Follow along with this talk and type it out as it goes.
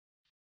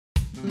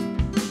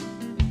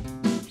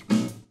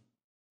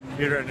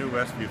Here at our new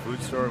Westview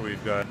Food Store,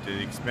 we've got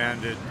the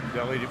expanded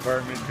deli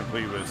department,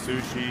 complete with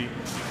sushi,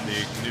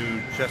 the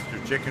new Chester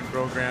chicken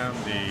program,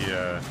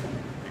 the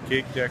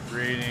cake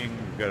decorating.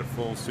 We've got a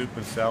full soup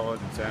and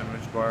salad and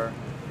sandwich bar.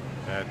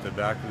 At the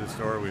back of the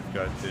store, we've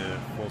got the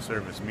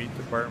full-service meat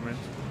department.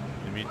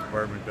 The meat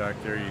department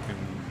back there, you can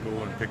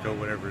go and pick out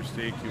whatever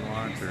steak you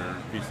want, or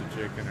a piece of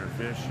chicken or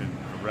fish,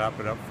 and wrap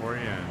it up for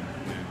you, and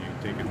you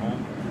can take it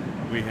home.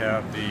 We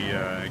have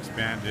the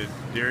expanded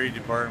dairy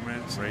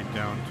departments right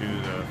down to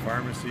the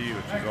pharmacy,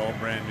 which is all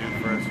brand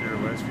new for us here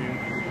at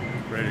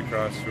Westview. Right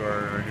across to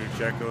our new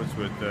checkouts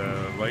with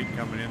the light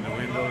coming in the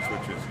windows,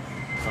 which is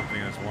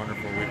something that's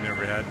wonderful we've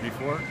never had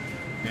before.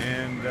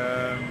 And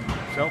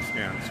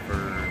self-scans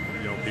for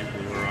people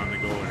who are on the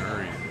go in a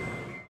hurry.